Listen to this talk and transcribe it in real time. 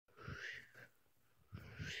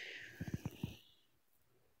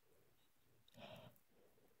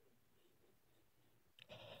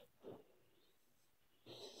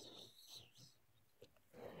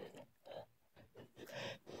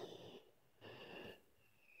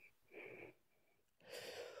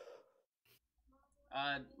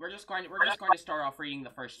we're just going to start off reading the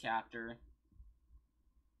first chapter.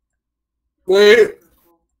 Wait.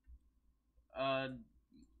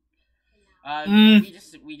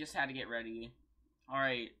 We just had to get ready. All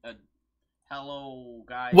right. Hello,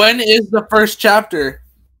 guys. When is the first chapter?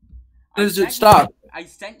 When does it stop? I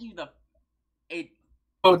sent you the.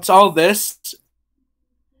 Oh, it's all this.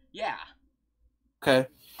 Yeah. Okay.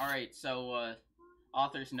 All right. So,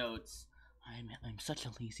 author's notes. I'm such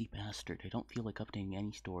a lazy bastard. I don't feel like updating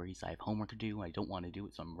any stories. I have homework to do. I don't want to do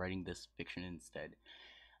it, so I'm writing this fiction instead.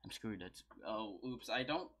 I'm screwed. Oh, oops. I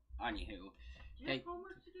don't. Anywho. Do you have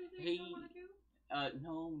homework to do that you don't want to do?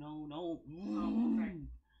 No. Oh, okay.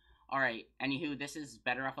 Alright, anywho, this is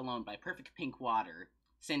Better Off Alone by PerfectPinkWater.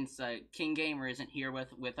 Since King Gamer isn't here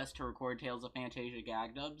with us to record Tales of Fantasia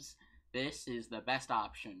gag dubs, this is the best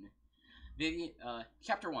option.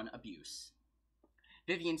 Chapter 1, Abuse.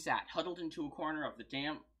 Vivian sat, huddled into a corner of the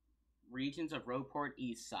damp regions of Roadport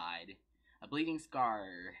East Side, a bleeding scar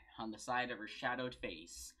on the side of her shadowed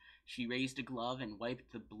face. She raised a glove and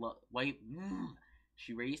wiped the blood.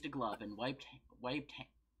 She raised a glove and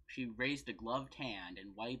She raised a gloved hand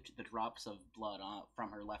and wiped the drops of blood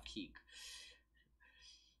from her left cheek,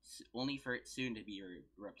 only for it soon to be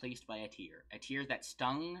replaced by a tear that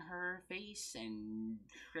stung her face and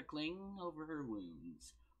trickling over her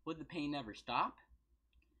wounds. Would the pain ever stop?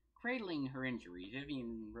 Cradling her injury,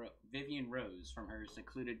 Vivian rose from her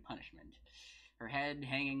secluded punishment, her head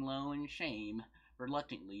hanging low in shame.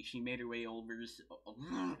 Reluctantly, she made her way over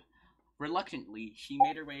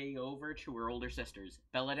to her older sisters,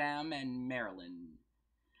 Belladam and Marilyn.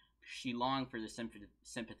 She longed for the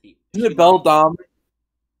sympathy. Isn't it Beldam?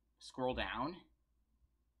 Scroll down.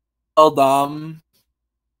 Beldam.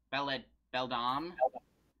 Beldam.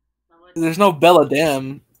 There's no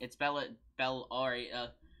Belladam. It's alright,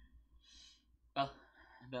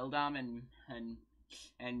 Beldam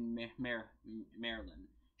and Marilyn.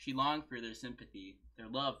 She longed for their sympathy, their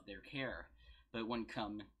love, their care, but it wouldn't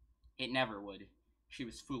come. It never would. She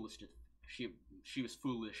was foolish to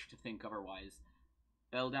think otherwise.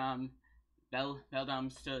 Beldam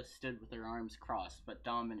stood with her arms crossed, but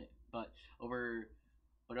dominant over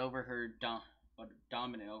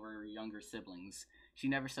her younger siblings. She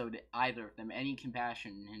never showed either of them any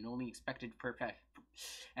compassion, and only expected perfection.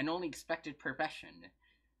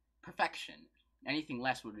 Anything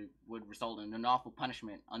less would result in an awful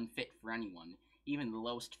punishment unfit for anyone, even the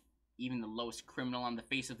lowest criminal on the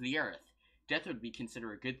face of the earth. Death would be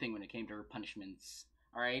considered a good thing when it came to her punishments.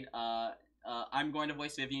 Alright, I'm going to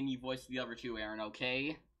voice Vivian, you voice the other two, Aaron,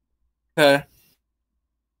 okay? Okay.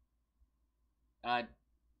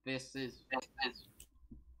 This is...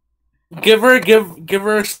 Give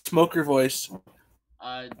her a smoker voice.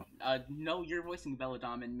 No, you're voicing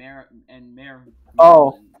Belladam and Marilyn.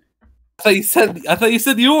 Oh. I thought you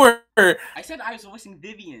said you were. I said I was voicing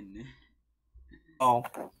Vivian. Oh.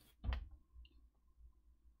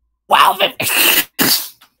 Wow, Vivian.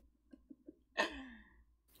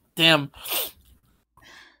 Damn.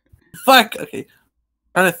 Fuck. Okay.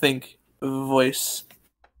 I'm trying to think of a voice.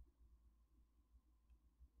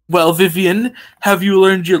 Well, Vivian, have you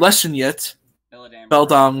learned your lesson yet?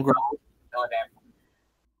 Beldam growled.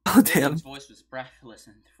 Vivian's voice was breathless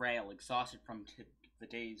and frail, exhausted from the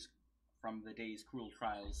day's cruel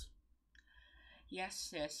trials.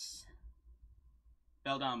 Yes.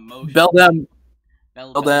 Beldam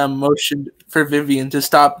motioned for Vivian to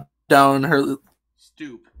stoop down her level.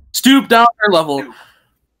 Stoop.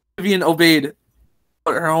 Vivian obeyed,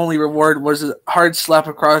 but her only reward was a hard slap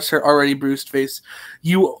across her already bruised face.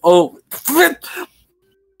 You will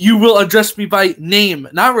address me by name,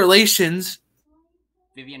 not relations.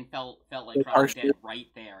 Vivian felt like dropping dead right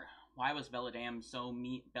there. Why was Belladam so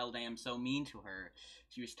mean to her?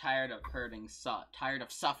 She was tired of tired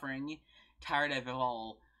of suffering, tired of it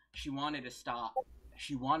all. She wanted to stop.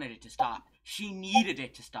 She wanted it to stop. She needed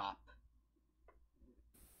it to stop.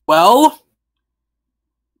 Well?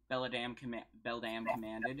 Belladam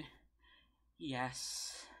commanded.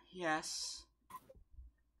 Yes.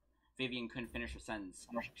 Vivian couldn't finish her sentence.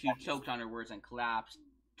 She choked on her words and collapsed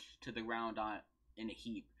to the ground in a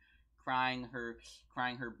heap, crying her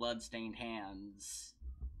blood-stained hands.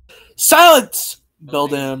 Silence!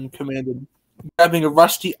 Beldam commanded, grabbing a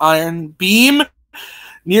rusty iron beam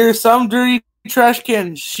near some dirty trash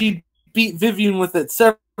can. She beat Vivian with it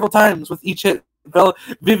several times. With each hit,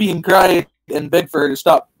 Vivian cried and begged for her to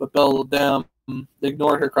stop, but Beldam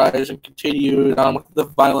ignored her cries and continued on with the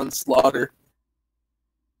violent slaughter.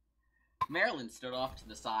 Marilyn stood off to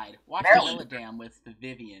the side, watching Beldam with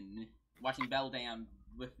Vivian. How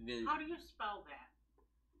do you spell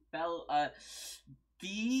that?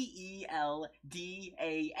 Beldam.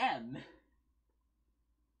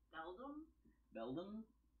 Beldam?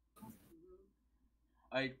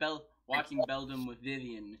 Alright, watching Beldam with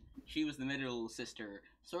Vivian. She was the middle sister,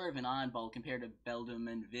 sort of an oddball compared to Beldam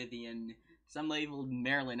and Vivian. Some labeled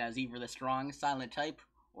Marilyn as either the strong, silent type,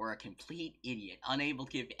 or a complete idiot, unable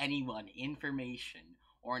to give anyone information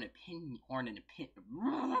or an opinion.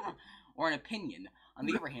 On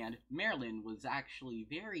the other hand, Marilyn was actually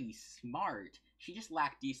very smart. She just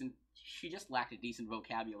lacked a decent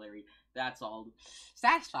vocabulary. That's all.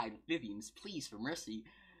 Satisfied with Vivian's pleas for mercy,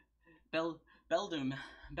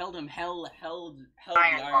 Beldam held the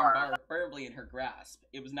iron bar firmly in her grasp.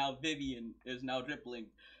 It was now dripping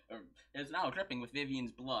with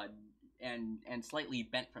Vivian's blood and slightly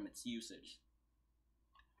bent from its usage.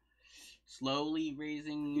 Slowly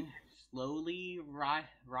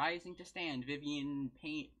rising to stand, Vivian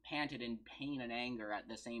panted in pain and anger at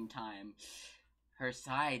the same time. Her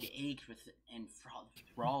side ached and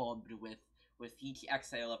throbbed with each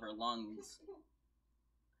exhale of her lungs.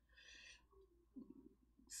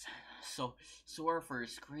 So sore for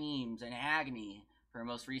screams and agony for her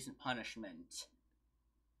most recent punishment.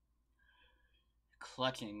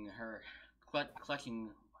 Clutching her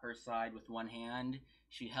side with one hand,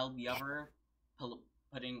 she held the other,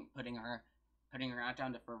 putting her out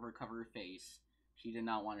down to further cover her face. She did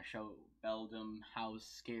not want to show Beldam how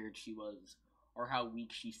scared she was, or how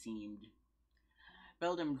weak she seemed.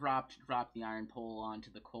 Beldam dropped the iron pole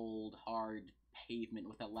onto the cold, hard pavement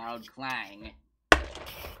with a loud clang.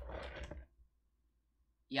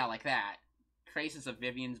 Yeah, like that. Traces of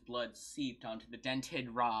Vivian's blood seeped onto the dented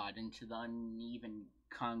rod into the uneven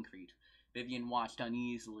concrete. Vivian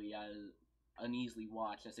uneasily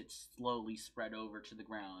watched as it slowly spread over to the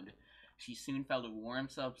ground. She soon felt a warm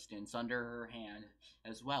substance under her hand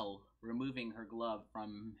as well, removing her glove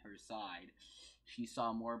from her side. She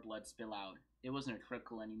saw more blood spill out. It wasn't a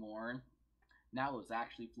trickle anymore. Now it was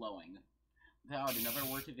actually flowing. Without another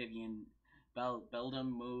word to Vivian,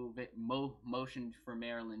 Beldam motioned for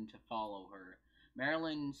Marilyn to follow her.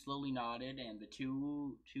 Marilyn slowly nodded, and the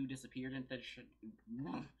two disappeared into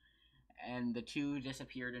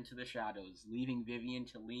the shadows, leaving Vivian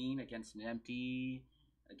to lean against an empty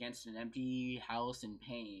house in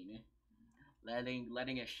pain.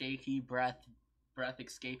 Letting a shaky breath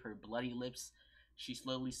escape her bloody lips, she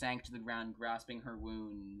slowly sank to the ground, grasping her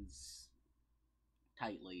wounds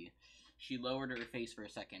tightly. She lowered her face for a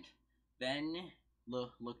second, then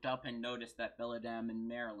looked up and noticed that Beldam and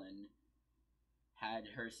Marilyn had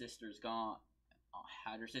her sisters gone.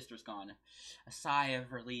 A sigh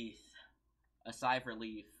of relief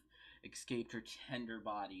escaped her tender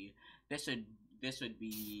body. This would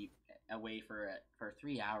be away for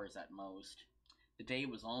 3 hours at most. The day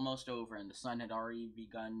was almost over, and the sun had already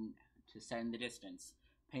begun to set in the distance,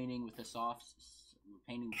 painting the sky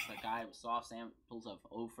with soft samples of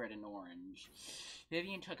ochre and orange.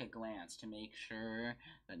 Vivian took a glance to make sure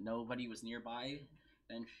that nobody was nearby.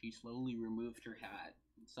 Then she slowly removed her hat,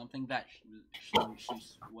 something that she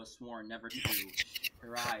was sworn never to do.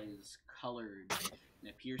 Her eyes, colored in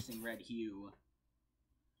a piercing red hue,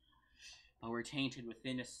 but were tainted with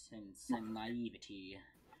innocence and naivety.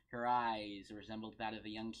 Her eyes resembled that of a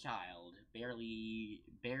young child, barely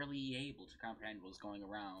able to comprehend what was going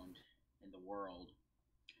around in the world.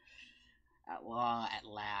 At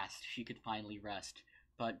last, she could finally rest,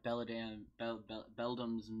 but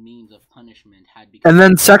Beldam's means of punishment had become... And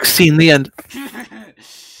then sex scene, the end.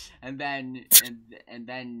 and then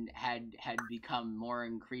had become more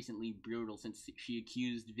increasingly brutal since she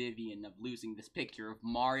accused Vivian of losing this picture of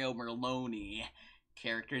Mario Merloni,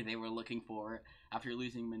 character they were looking for. After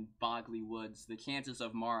losing him in Bogley Woods, the chances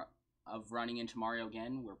of running into Mario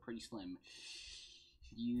again were pretty slim.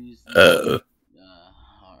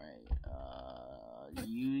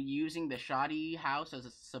 Using the shoddy house as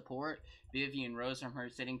a support, Vivian rose from her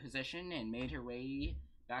sitting position and made her way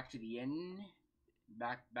back to the inn.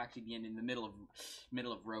 Back to the inn in the middle of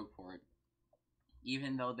Rogueport.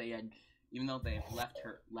 Even though they had left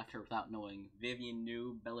her without knowing, Vivian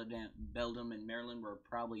knew Beldam and Marilyn were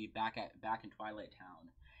probably back in Twilight Town.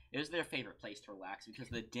 It was their favorite place to relax because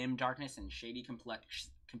of the dim darkness and shady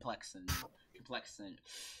complexion.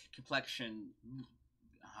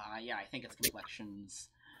 Yeah, I think it's complexions.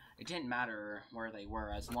 It didn't matter where they were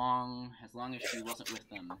as long as she wasn't with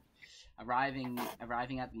them. Arriving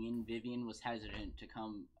at the inn, Vivian was hesitant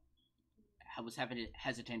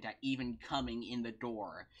at even coming in the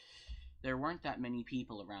door. There weren't that many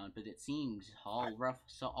people around, but it seemed all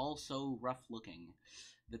so rough looking.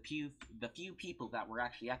 The few people that were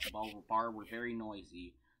actually at the bar were very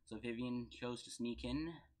noisy, so Vivian chose to sneak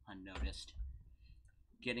in unnoticed.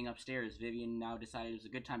 getting upstairs, Vivian now decided it was a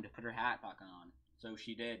good time to put her hat back on. So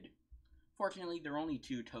she did. Fortunately, there were only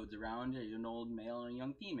 2 toads around, an old male and a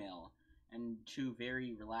young female, and 2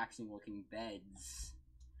 very relaxing-looking beds.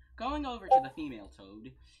 Going over to the female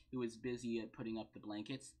toad, who was busy putting up the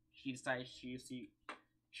blankets, she decided to see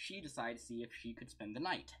if she could spend the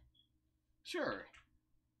night. Sure.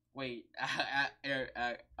 Wait,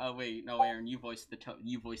 wait, no, Aaron, you voiced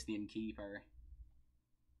the innkeeper.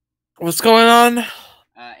 What's going on?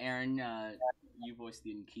 Aaron, you voiced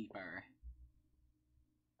the innkeeper.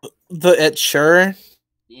 Sure?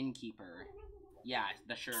 The innkeeper. Yeah,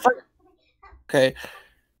 the sure. Okay.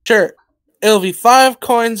 Sure. It'll be 5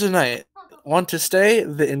 coins a night. Want to stay?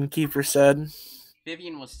 The innkeeper said.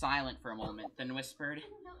 Vivian was silent for a moment, then whispered,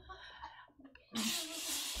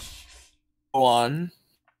 Go on.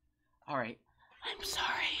 Alright, I'm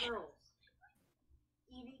sorry.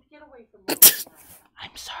 Get away from me.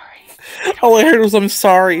 I'm sorry. All I heard was I'm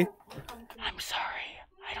sorry. I'm sorry.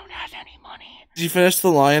 I don't have any money. Did you finish the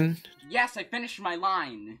line? Yes, I finished my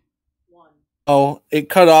line. Oh, it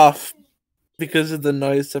cut off because of the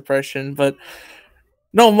noise suppression, but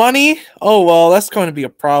no money? Oh, well, that's going to be a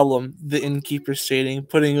problem, the innkeeper stating,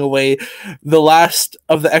 putting away the last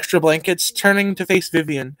of the extra blankets, turning to face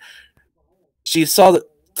Vivian. She saw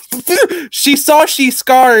she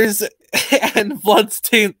scars and blood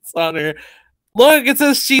stains on her. Look, it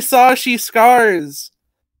says she scars.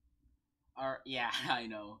 Yeah, I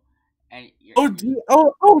know. And Oh dear!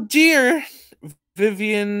 Oh dear!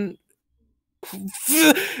 Vivian,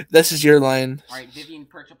 this is your line. All right, Vivian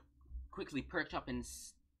quickly perked up and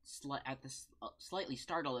slightly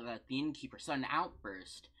startled at the innkeeper's sudden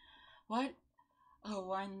outburst. What?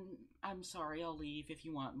 Oh, I'm sorry. I'll leave if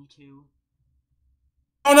you want me to.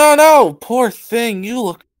 Oh no! Poor thing, you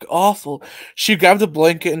look awful. She grabbed a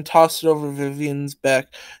blanket and tossed it over Vivian's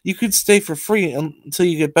back. You could stay for free until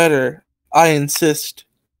you get better. I insist.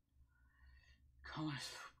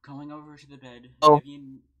 Going over to the bed, Oh.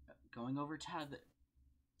 Vivian. Going over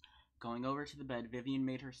to the bed, Vivian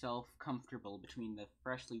made herself comfortable between the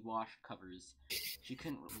freshly washed covers. She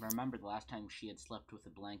couldn't remember the last time she had slept with a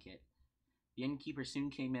blanket. The innkeeper soon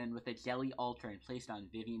came in with a jelly altar and placed it on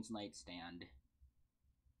Vivian's nightstand.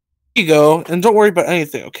 Here you go, and don't worry about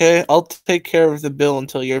anything, okay? I'll take care of the bill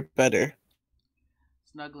until you're better.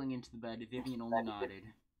 Snuggling into the bed, Vivian only nodded.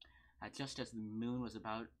 Just as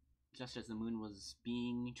the moon was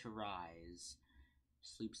being to rise,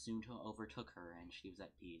 sleep soon overtook her, and she was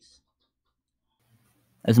at peace.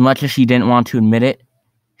 As much as she didn't want to admit it,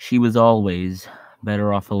 she was always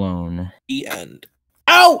better off alone. The end.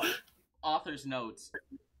 Ow! Authoress's notes.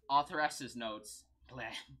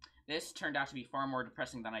 Blech. This turned out to be far more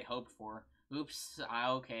depressing than I hoped for. Oops.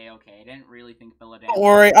 Okay. I didn't really think Bella Don't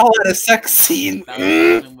worry, I'll add a sex scene.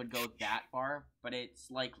 Would go that far, but it's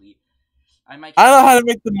likely. I know how to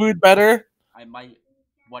make the mood better. I might.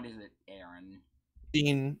 What is it, Aaron?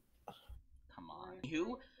 Scene. Come on.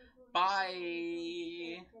 Who?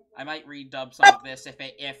 Bye. I might redub some of this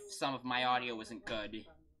if some of my audio isn't good.